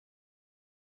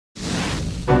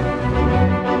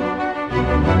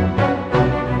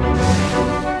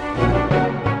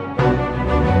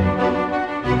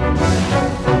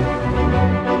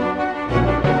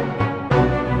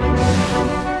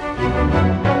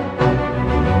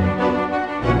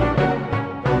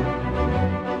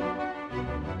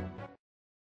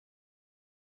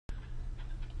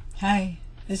Hi,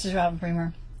 this is Robin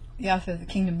Bremer, the author of the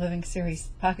Kingdom Living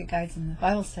series, Pocket Guides and the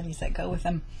Bible studies that go with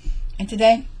them. And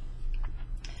today,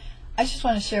 I just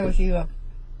want to share with you a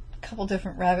couple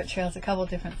different rabbit trails, a couple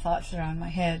different thoughts that are on my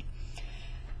head.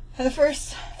 And the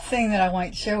first thing that I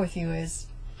want to share with you is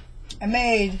I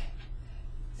made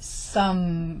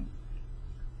some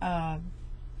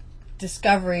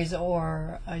discoveries,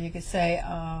 or you could say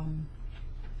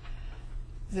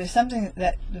there's something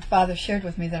that the Father shared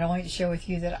with me that I wanted to share with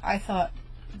you that I thought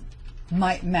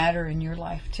might matter in your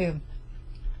life too.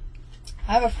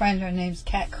 I have a friend, her name's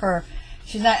Kat Kerr.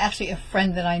 She's not actually a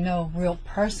friend that I know real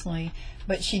personally,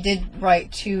 but she did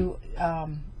write two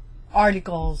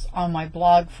articles on my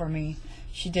blog for me.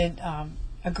 She did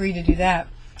agree to do that,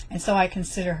 and so I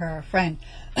consider her a friend.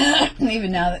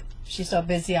 Even now that she's so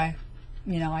busy, I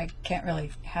can't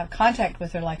really have contact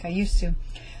with her like I used to.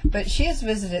 But she has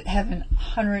visited heaven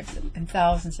hundreds and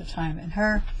thousands of times, and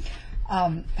her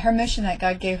mission that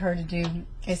God gave her to do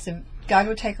is God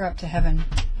would take her up to heaven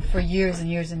for years and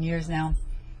years and years now,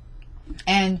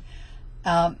 and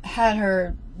had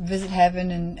her visit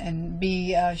heaven and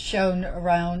be shown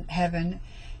around heaven,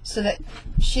 so that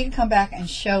she can come back and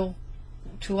show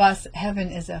to us that heaven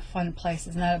is a fun place.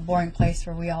 It's not a boring place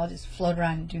where we all just float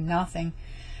around and do nothing.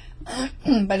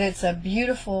 But it's a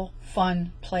beautiful,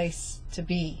 fun place to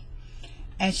be.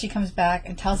 And she comes back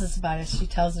and tells us about it. She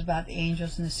tells us about the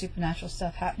angels and the supernatural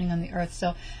stuff happening on the earth. So,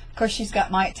 of course, she's got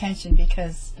my attention,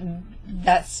 because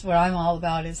that's what I'm all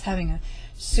about, is having a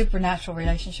supernatural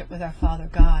relationship with our Father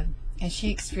God. And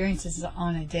she experiences it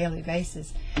on a daily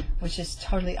basis, which is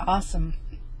totally awesome.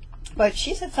 But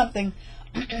she said something,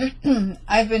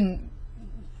 I've been,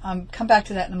 come back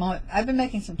to that in a moment. I've been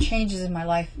making some changes in my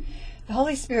life. The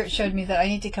Holy Spirit showed me that I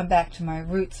need to come back to my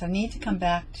roots. I need to come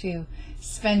back to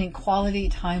spending quality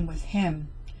time with Him.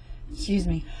 Excuse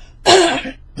me.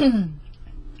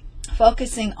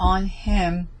 Focusing on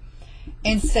Him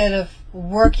instead of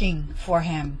working for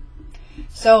Him.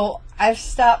 So I've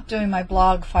stopped doing my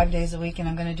blog 5 days a week, and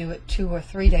I'm going to do it 2 or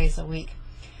 3 days a week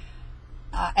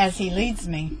as He leads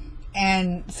me.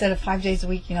 And instead of 5 days a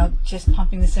week, just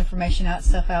pumping this information out,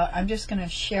 I'm just going to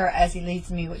share as He leads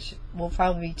me, which will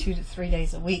probably be 2 to 3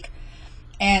 days a week.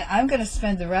 And I'm going to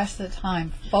spend the rest of the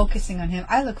time focusing on Him.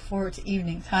 I look forward to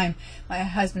evening time. My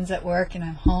husband's at work and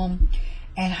I'm home,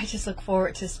 and I just look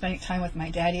forward to spending time with my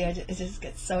daddy. It just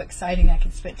gets so exciting. I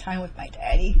can spend time with my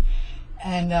daddy.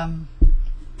 And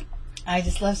I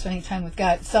just love spending time with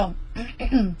God. So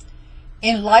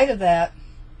in light of that,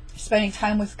 spending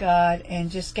time with God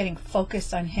and just getting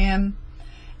focused on Him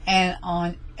and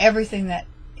on everything that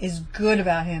is good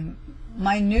about Him.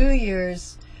 My New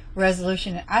Year's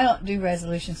resolution, and I don't do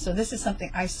resolutions, so this is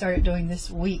something I started doing this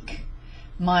week.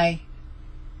 My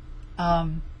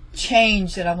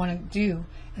change that I want to do,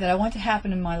 that I want to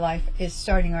happen in my life, is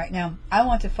starting right now. I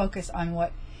want to focus on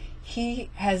what He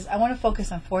has. I want to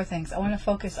focus on 4 things. I want to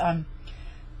focus on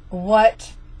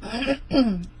what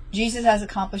Jesus has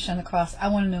accomplished on the cross. I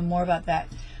want to know more about that.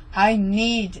 I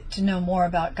need to know more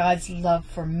about God's love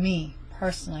for me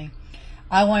personally.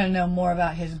 I want to know more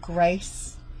about His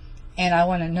grace, and I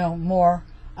want to know more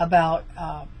about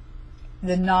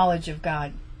the knowledge of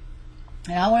God.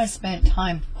 And I want to spend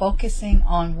time focusing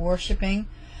on worshiping,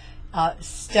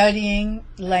 studying,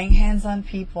 laying hands on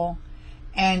people,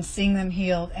 and seeing them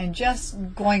healed, and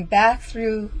just going back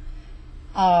through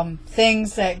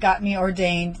things that got me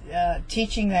ordained,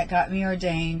 teaching that got me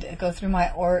ordained, go through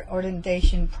my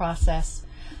ordination process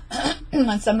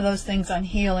on some of those things, on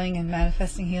healing and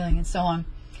manifesting healing and so on.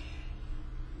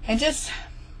 And just,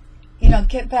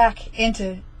 get back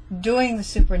into doing the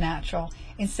supernatural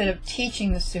instead of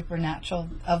teaching the supernatural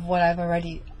of what I've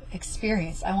already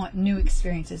experienced. I want new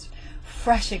experiences,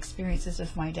 fresh experiences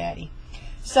with my daddy.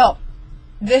 So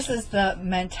this is the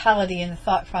mentality and the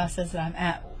thought process that I'm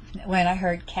at when I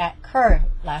heard Kat Kerr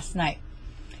last night.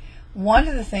 One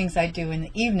of the things I do in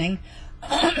the evening,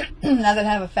 now that I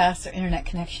have a faster internet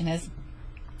connection, is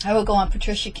I will go on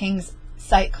Patricia King's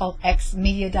site called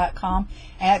xmedia.com,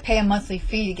 and I pay a monthly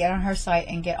fee to get on her site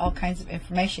and get all kinds of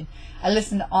information. I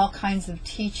listen to all kinds of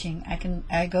teaching.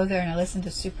 I go there and I listen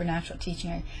to supernatural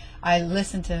teaching. I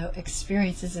listen to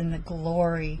experiences in the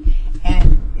glory.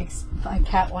 And my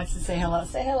cat wants to say hello.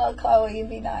 Say hello, Chloe. You'd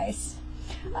be nice.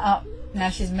 Now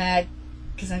she's mad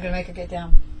because I'm going to make her get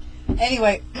down.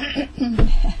 Anyway,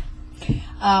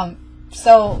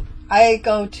 so I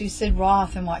go to Sid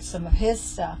Roth and watch some of his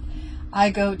stuff. I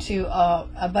go to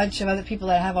a bunch of other people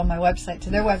that I have on my website, to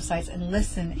their websites, and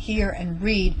listen, hear, and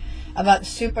read about the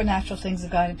supernatural things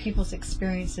of God and people's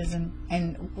experiences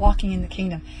and walking in the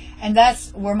kingdom. And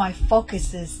that's where my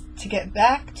focus is, to get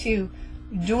back to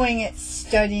doing it,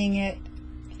 studying it,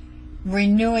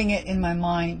 renewing it in my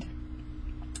mind.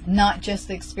 Not just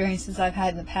the experiences I've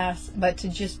had in the past, but to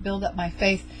just build up my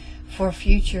faith for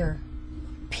future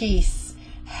peace,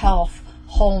 health,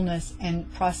 wholeness,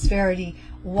 and prosperity,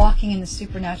 walking in the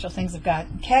supernatural things of God.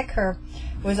 Kat Kerr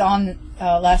was on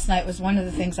last night, was one of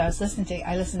the things I was listening to.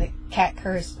 I listened to Kat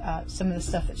Kerr's, some of the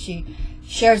stuff that she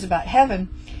shares about heaven,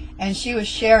 and she was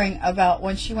sharing about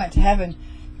when she went to heaven.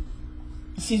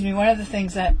 Excuse me, one of the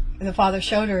things that the Father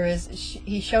showed her is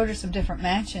he showed her some different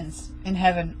mansions in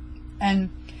heaven, and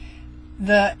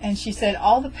she said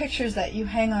all the pictures that you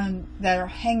hang on, that are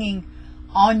hanging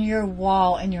on your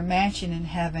wall in your mansion in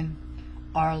heaven,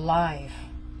 are alive.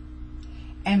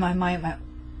 And my mind went,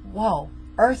 whoa,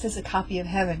 earth is a copy of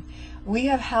heaven. We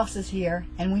have houses here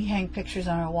and we hang pictures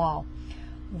on our wall.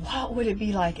 What would it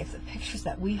be like if the pictures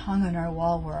that we hung on our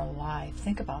wall were alive?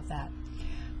 Think about that.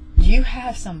 Do you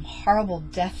have some horrible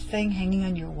death thing hanging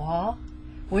on your wall?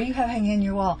 What do you have hanging on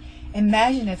your wall?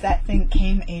 Imagine if that thing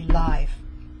came alive.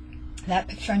 That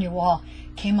picture on your wall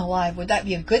came alive. Would that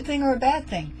be a good thing or a bad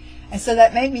thing? And so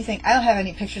that made me think, I don't have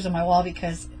any pictures on my wall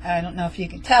because I don't know if you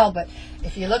can tell, but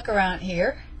if you look around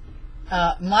here,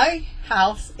 my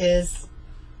house is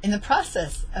in the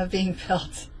process of being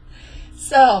built.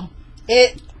 So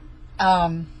it's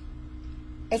not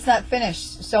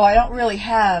finished. So I don't really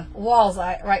have walls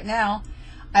right now.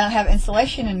 I don't have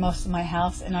insulation in most of my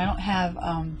house, and I don't have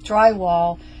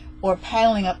drywall or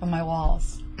paneling up on my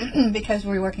walls. Because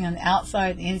we're working on the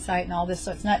outside, the inside, and all this,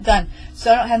 so it's not done.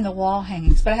 So I don't have the wall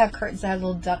hangings, but I have curtains that have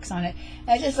little ducks on it.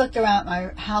 And I just looked around my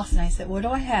house and I said, what do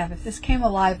I have? If this came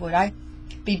alive, would I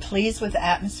be pleased with the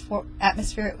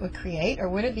atmosphere it would create, or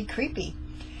would it be creepy?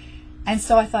 And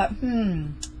so I thought,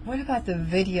 what about the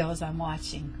videos I'm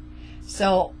watching?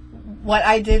 So what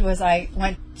I did was I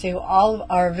went to all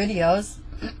of our videos.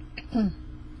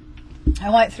 I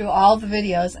went through all the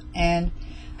videos and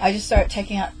I just started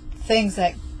taking out things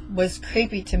that was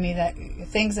creepy to me, that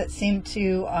things that seemed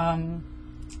to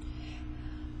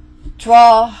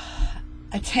draw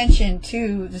attention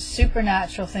to the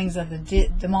supernatural things of the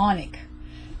demonic,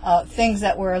 things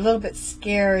that were a little bit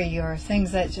scary, or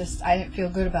things that just I didn't feel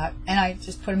good about, and I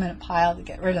just put them in a pile to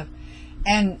get rid of.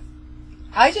 And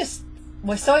I just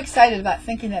was so excited about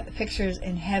thinking that the pictures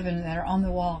in heaven that are on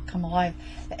the wall come alive,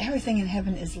 that everything in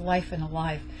heaven is life and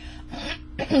alive.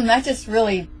 That just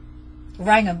really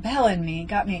rang a bell in me and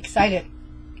got me excited.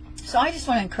 So I just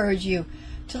want to encourage you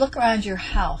to look around your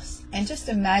house and just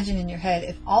imagine in your head,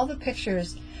 if all the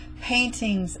pictures,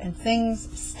 paintings and things,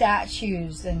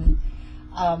 statues and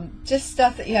just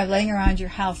stuff that you have laying around your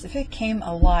house, if it came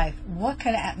alive, what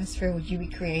kind of atmosphere would you be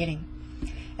creating?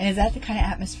 And is that the kind of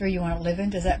atmosphere you want to live in?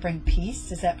 Does that bring peace?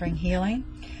 Does that bring healing?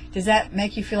 Does that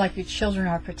make you feel like your children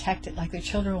are protected, like your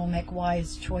children will make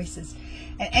wise choices?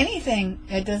 And anything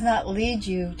that does not lead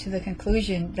you to the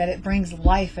conclusion that it brings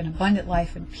life and abundant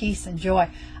life and peace and joy,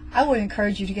 I would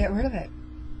encourage you to get rid of it.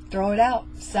 Throw it out.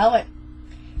 Sell it.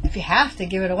 If you have to,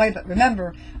 give it away. But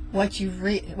remember, what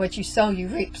you sow, you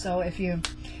reap. So if you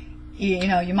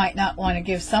might not want to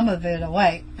give some of it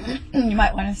away. You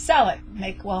might want to sell it,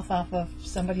 make wealth off of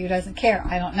somebody who doesn't care.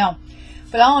 I don't know.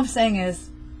 But all I'm saying is,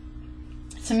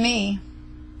 to me,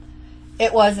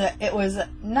 it was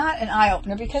not an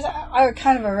eye-opener, because I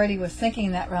kind of already was thinking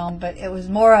in that realm, but it was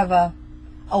more of a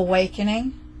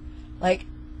awakening. Like,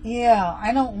 yeah,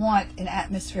 I don't want an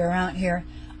atmosphere around here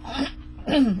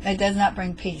that does not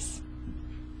bring peace.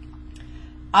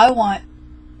 I want,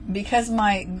 because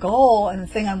my goal and the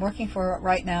thing I'm working for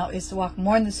right now is to walk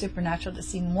more in the supernatural, to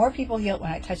see more people healed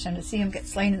when I touch them, to see them get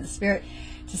slain in the spirit,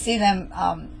 to see them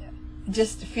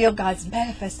just feel God's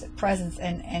manifested presence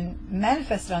and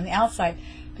manifested on the outside,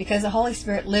 because the Holy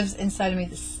Spirit lives inside of me.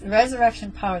 The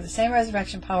resurrection power, the same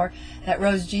resurrection power that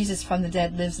rose Jesus from the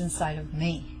dead, lives inside of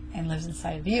me and lives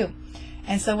inside of you.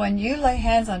 And so when you lay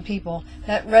hands on people,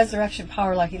 that resurrection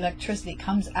power, like electricity,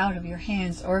 comes out of your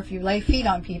hands. Or if you lay feet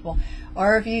on people,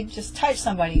 or if you just touch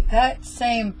somebody, that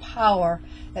same power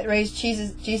that raised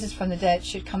Jesus from the dead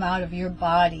should come out of your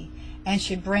body and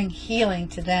should bring healing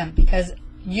to them, because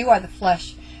you are the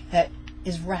flesh that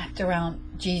is wrapped around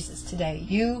Jesus today.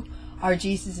 You are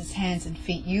Jesus' hands and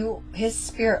feet. His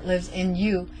spirit lives in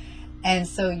you, and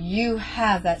so you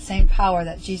have that same power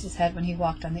that Jesus had when he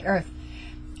walked on the earth.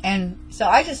 And so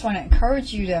I just want to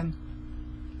encourage you to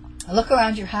look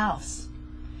around your house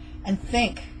and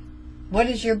think, what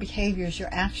is your behaviors, your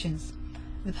actions,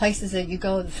 the places that you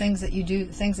go, the things that you do,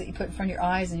 the things that you put in front of your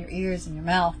eyes and your ears and your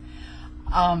mouth.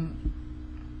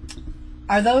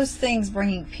 Are those things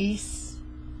bringing peace?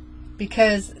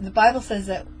 Because the Bible says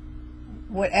that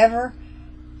whatever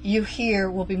you hear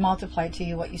will be multiplied to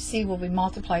you. What you see will be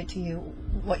multiplied to you.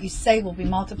 What you say will be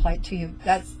multiplied to you.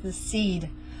 That's the seed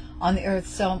on the earth.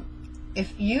 So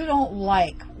if you don't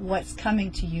like what's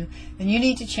coming to you, then you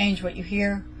need to change what you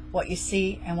hear, what you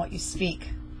see, and what you speak,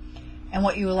 and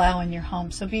what you allow in your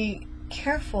home. So be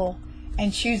careful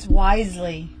and choose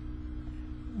wisely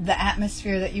the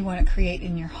atmosphere that you want to create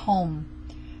in your home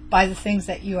by the things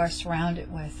that you are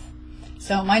surrounded with.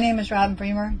 So my name is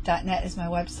RobinBremer.net is my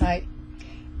website,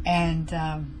 and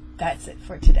that's it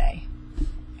for today,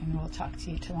 and we'll talk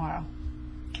to you tomorrow.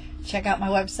 Check out my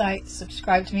website,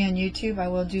 subscribe to me on YouTube. I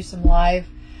will do some live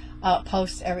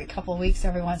posts every couple of weeks,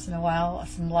 every once in a while,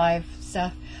 some live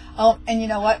stuff. Oh, and you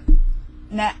know what?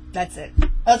 Nah, that's it.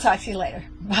 I'll talk to you later.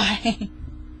 Bye.